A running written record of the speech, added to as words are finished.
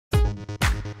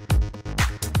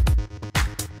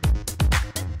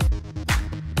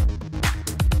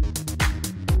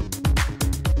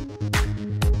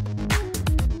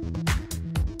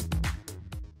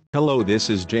Hello, this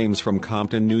is James from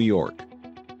Compton, New York.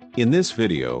 In this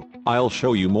video, I'll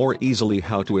show you more easily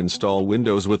how to install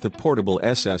Windows with the portable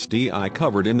SSD I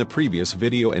covered in the previous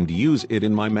video and use it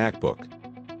in my MacBook.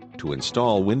 To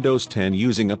install Windows 10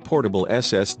 using a portable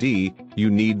SSD, you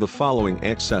need the following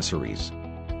accessories.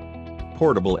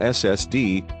 Portable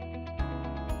SSD,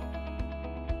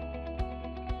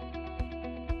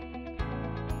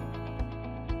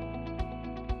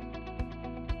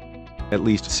 at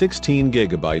least 16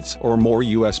 GB or more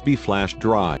USB flash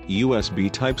drive, USB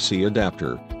Type-C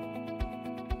adapter,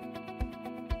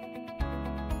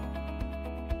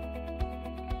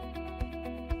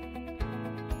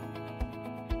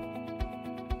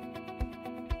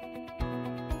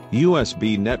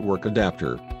 USB network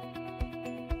adapter,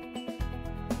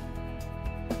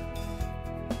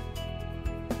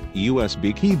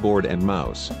 USB keyboard and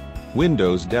mouse,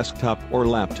 Windows desktop or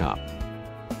laptop.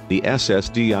 The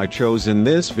SSD I chose in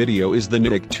this video is the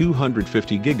M.2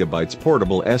 250GB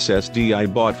portable SSD I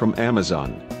bought from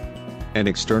Amazon. An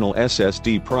external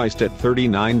SSD priced at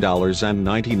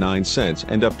 $39.99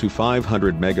 and up to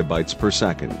 500 MB per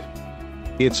second.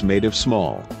 It's made of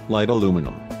small, light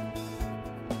aluminum.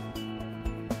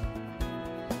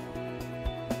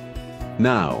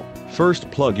 Now, first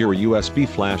plug your USB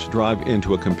flash drive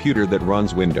into a computer that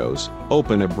runs Windows,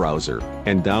 open a browser,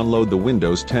 and download the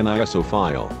Windows 10 ISO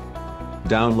file.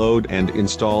 Download and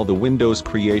install the Windows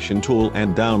Creation Tool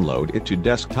and download it to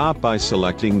desktop by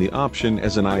selecting the option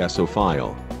as an ISO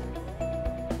file.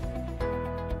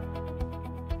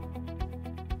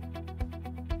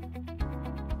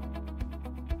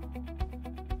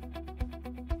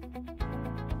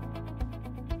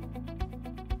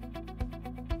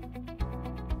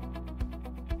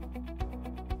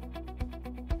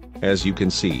 As you can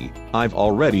see, I've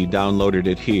already downloaded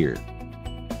it here.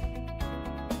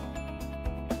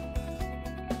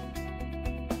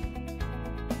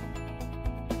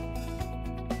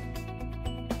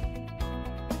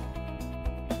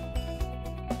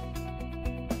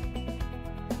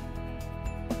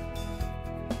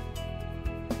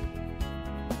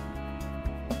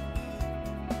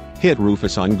 Hit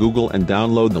Rufus on Google and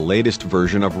download the latest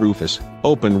version of Rufus.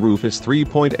 Open Rufus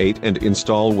 3.8 and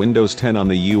install Windows 10 on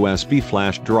the USB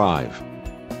flash drive.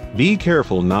 Be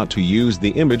careful not to use the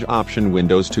image option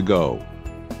Windows to Go.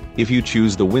 If you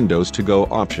choose the Windows to Go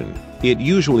option, it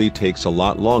usually takes a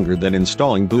lot longer than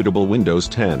installing bootable Windows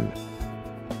 10.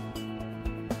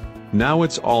 Now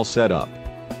it's all set up.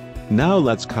 Now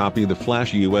let's copy the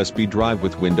flash USB drive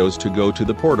with Windows to Go to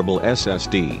the portable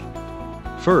SSD.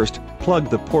 First, plug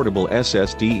the portable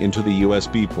SSD into the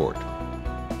USB port.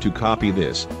 To copy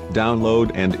this,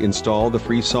 download and install the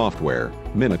free software,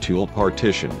 M.2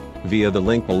 Partition, via the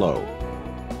link below.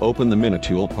 Open the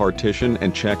M.2 Partition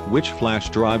and check which flash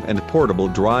drive and portable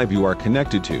drive you are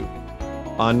connected to.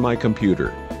 On my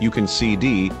computer, you can see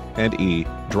D and E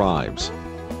drives.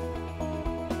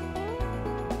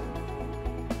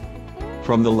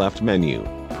 From the left menu,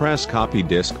 press Copy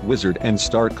Disk Wizard and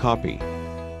start copy.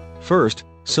 First,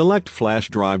 select flash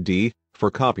drive D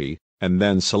for copy, and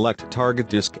then select target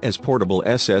disk as portable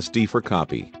SSD for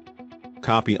copy.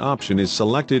 Copy option is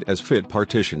selected as fit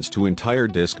partitions to entire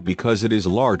disk because it is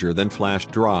larger than flash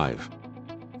drive.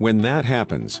 When that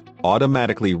happens,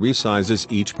 automatically resizes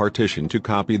each partition to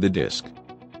copy the disk.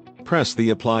 Press the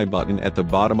apply button at the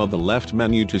bottom of the left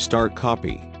menu to start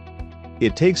copy.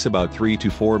 It takes about 3 to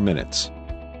 4 minutes.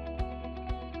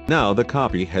 Now the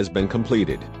copy has been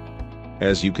completed.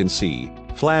 As you can see,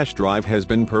 flash drive has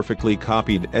been perfectly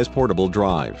copied as portable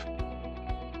drive.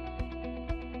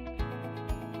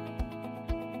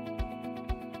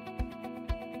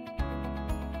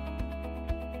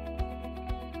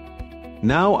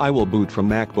 Now I will boot from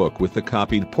MacBook with the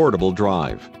copied portable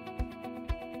drive.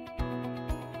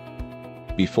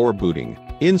 Before booting,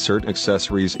 insert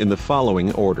accessories in the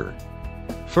following order.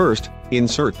 First,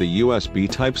 insert the USB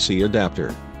Type-C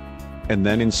adapter. And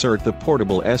then insert the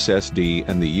portable SSD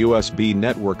and the USB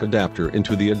network adapter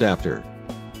into the adapter.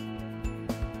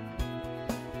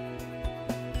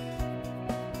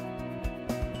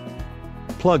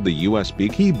 Plug the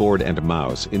USB keyboard and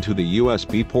mouse into the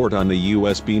USB port on the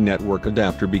USB network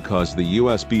adapter because the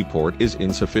USB port is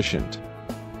insufficient.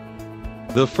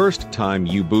 The first time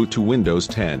you boot to Windows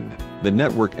 10, the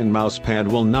network and mouse pad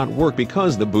will not work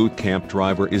because the BootCamp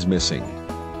driver is missing.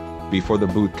 Before the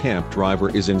BootCamp driver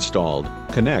is installed,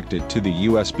 connect it to the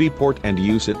USB port and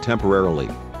use it temporarily.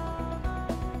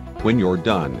 When you're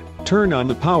done, turn on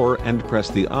the power and press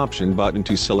the option button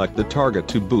to select the target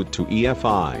to boot to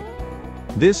EFI.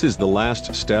 This is the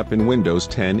last step in Windows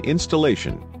 10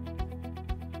 installation.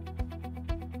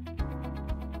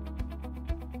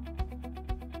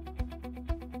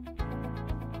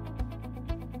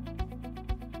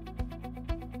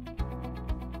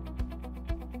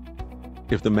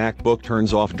 If the MacBook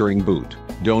turns off during boot,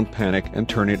 don't panic and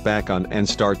turn it back on and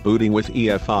start booting with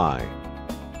EFI.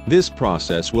 This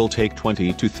process will take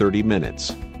 20 to 30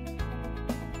 minutes.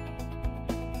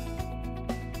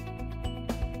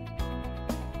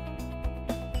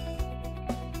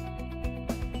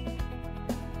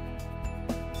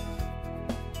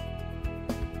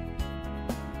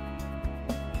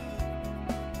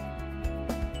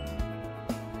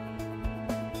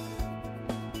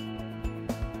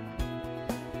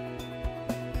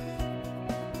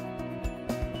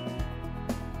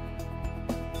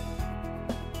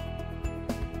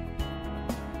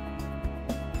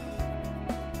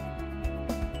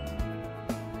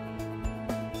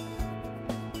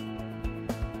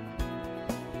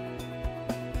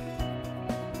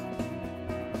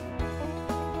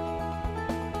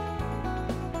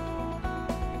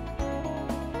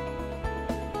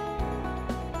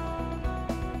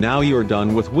 Now you're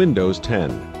done with Windows 10.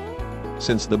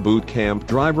 Since the BootCamp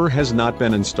driver has not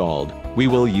been installed, we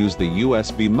will use the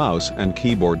USB mouse and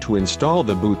keyboard to install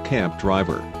the BootCamp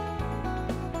driver.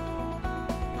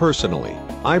 Personally,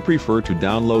 I prefer to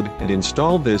download and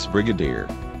install this Brigadier,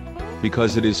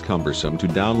 because it is cumbersome to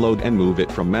download and move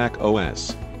it from Mac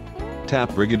OS.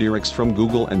 Tap Brigadier X from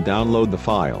Google and download the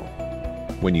file.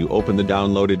 When you open the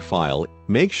downloaded file,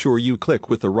 make sure you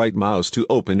click with the right mouse to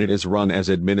open it as Run as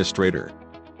Administrator.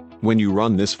 When you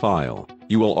run this file,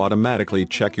 you will automatically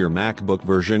check your MacBook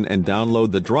version and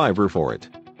download the driver for it.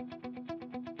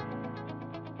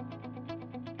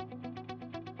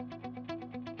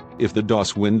 If the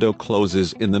DOS window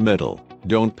closes in the middle,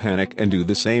 don't panic and do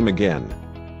the same again.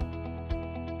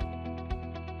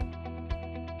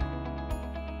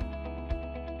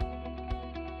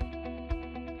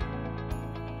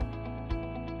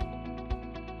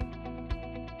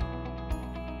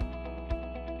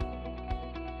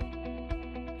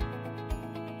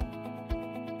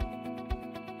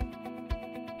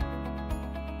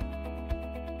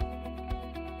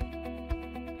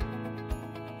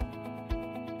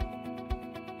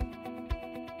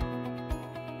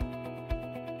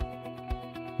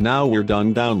 Now we're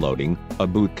done downloading. A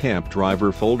BootCamp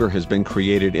driver folder has been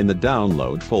created in the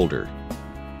download folder.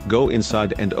 Go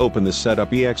inside and open the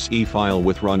setup.exe file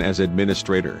with Run as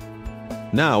Administrator.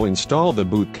 Now install the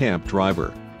BootCamp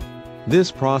driver.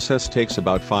 This process takes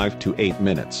about 5 to 8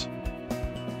 minutes.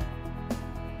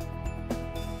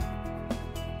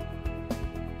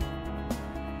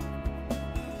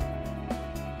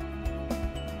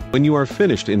 When you are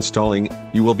finished installing,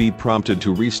 you will be prompted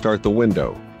to restart the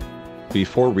window.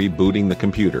 Before rebooting the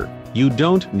computer, you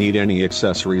don't need any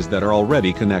accessories that are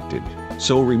already connected,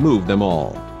 so remove them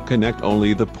all. Connect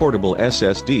only the portable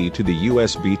SSD to the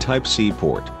USB Type-C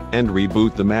port, and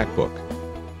reboot the MacBook.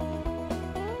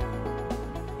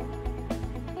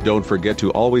 Don't forget to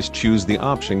always choose the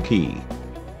Option key.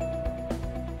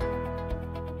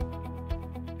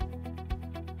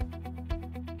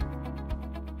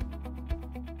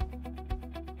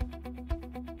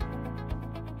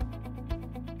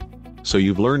 So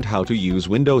you've learned how to use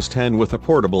Windows 10 with a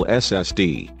portable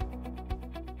SSD.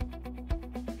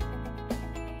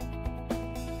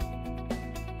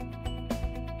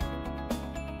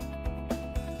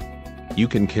 You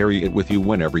can carry it with you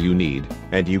whenever you need,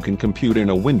 and you can compute in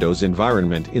a Windows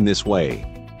environment in this way.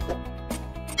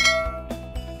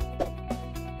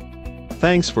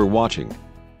 Thanks for watching.